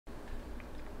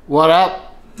What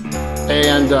up?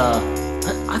 And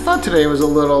I thought today was a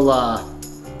little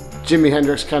Jimi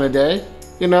Hendrix kind of day.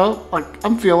 You know, like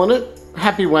I'm feeling it.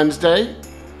 Happy Wednesday.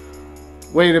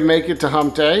 Way to make it to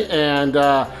hump day, and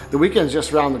the weekend's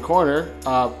just around the corner.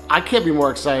 I can't be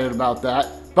more excited about that,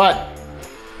 but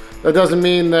that doesn't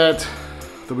mean that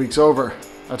the week's over.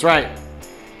 That's right.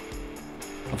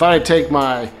 I thought I'd take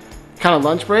my kind of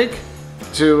lunch break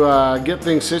to get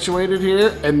things situated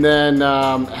here, and then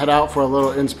head out for a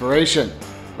little inspiration,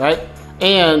 right?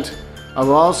 And I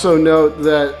will also note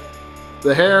that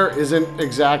the hair isn't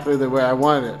exactly the way I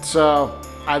wanted it, so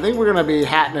I think we're gonna be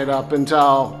hatting it up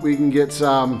until we can get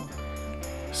some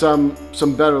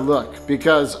better look.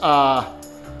 Because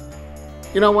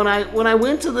you know, when I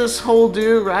went to this whole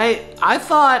do, right, I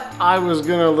thought I was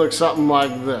gonna look something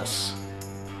like this.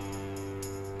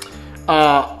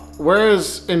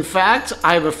 Whereas, in fact,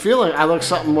 I have a feeling I look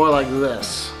something more like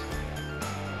this.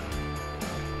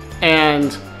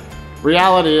 And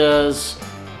reality is,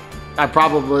 I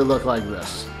probably look like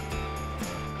this.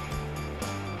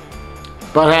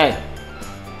 But hey,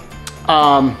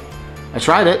 I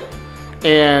tried it,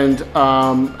 and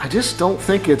I just don't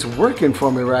think it's working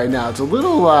for me right now. It's a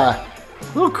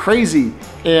little crazy,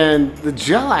 and the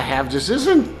gel I have just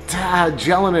isn't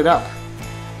gelling it up.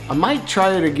 I might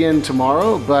try it again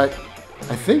tomorrow, but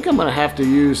I think I'm gonna have to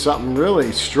use something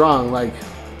really strong, like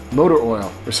motor oil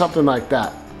or something like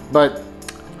that. But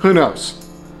who knows?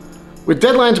 With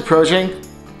deadlines approaching,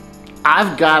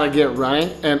 I've got to get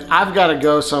running, and I've got to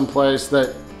go someplace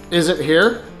that isn't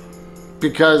here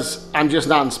because I'm just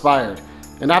not inspired.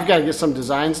 And I've got to get some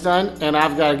designs done, and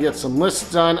I've got to get some lists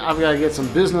done, I've got to get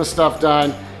some business stuff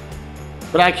done,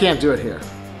 but I can't do it here.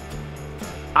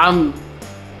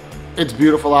 It's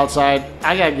beautiful outside.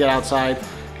 I got to get outside.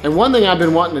 And one thing I've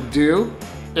been wanting to do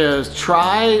is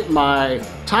try my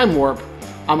TimeWarp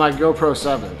on my GoPro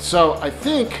 7. So I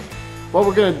think what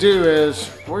we're gonna do is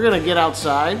we're gonna get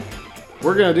outside,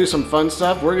 we're gonna do some fun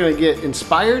stuff, we're gonna get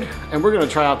inspired, and we're gonna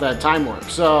try out that TimeWarp.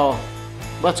 So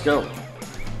let's go.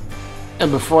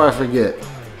 And before I forget,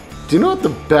 do you know what the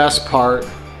best part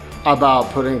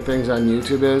about putting things on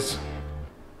YouTube is?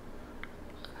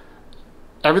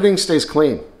 Everything stays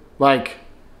clean, like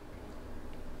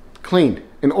clean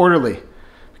and orderly,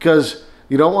 because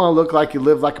you don't want to look like you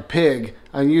live like a pig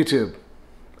on YouTube,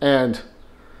 and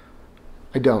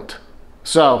I don't.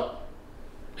 So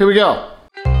here we go.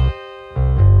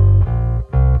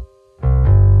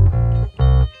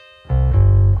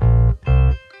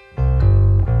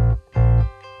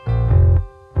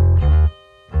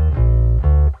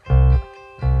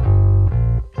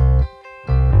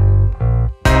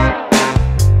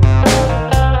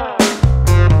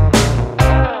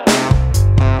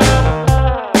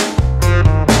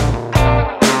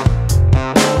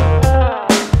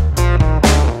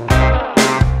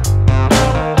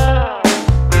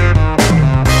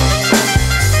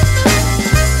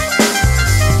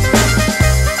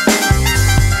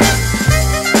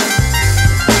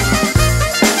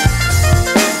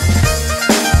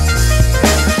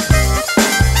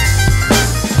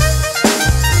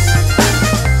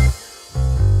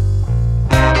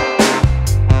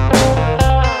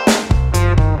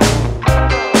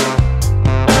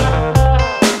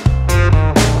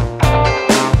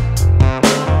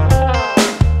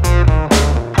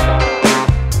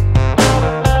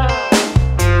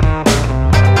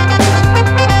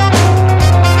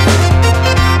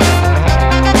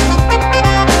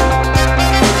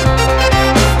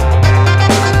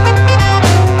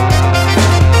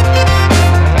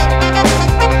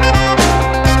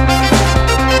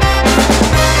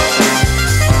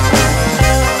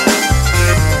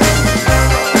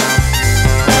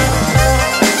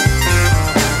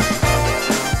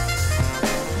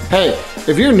 Hey,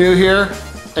 if you're new here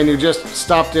and you just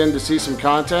stopped in to see some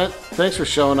content, thanks for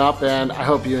showing up, and I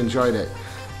hope you enjoyed it.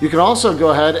 You can also go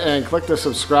ahead and click the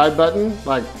subscribe button,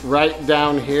 like right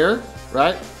down here,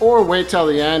 right? Or wait till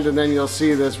the end, and then you'll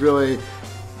see this really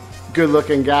good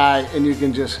looking guy, and you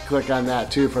can just click on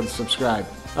that too for the subscribe.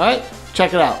 All right,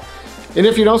 check it out. And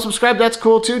if you don't subscribe, that's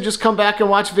cool too. Just come back and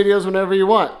watch videos whenever you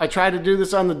want. I try to do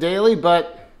this on the daily,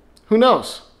 but who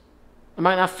knows? I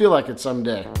might not feel like it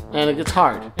someday, and it gets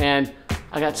hard, and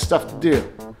I got stuff to do.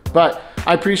 But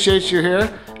I appreciate you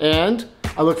here, and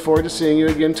I look forward to seeing you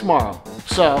again tomorrow.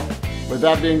 So, with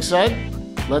that being said,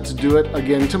 let's do it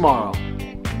again tomorrow.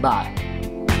 Bye.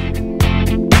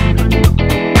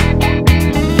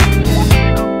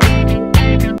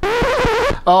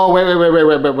 Oh, wait.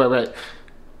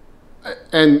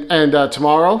 And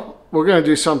tomorrow, we're gonna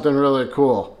do something really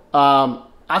cool.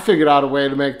 I figured out a way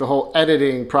to make the whole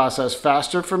editing process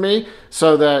faster for me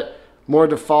so that more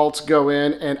defaults go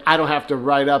in, and I don't have to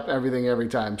write up everything every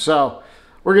time. So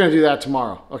we're gonna do that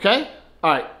tomorrow, okay?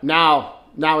 All right, now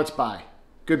it's bye.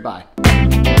 Goodbye.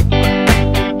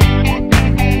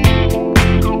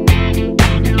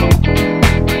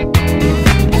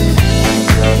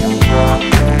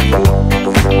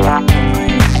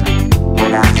 We're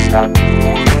not stuck,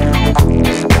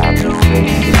 it's about to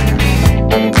fade.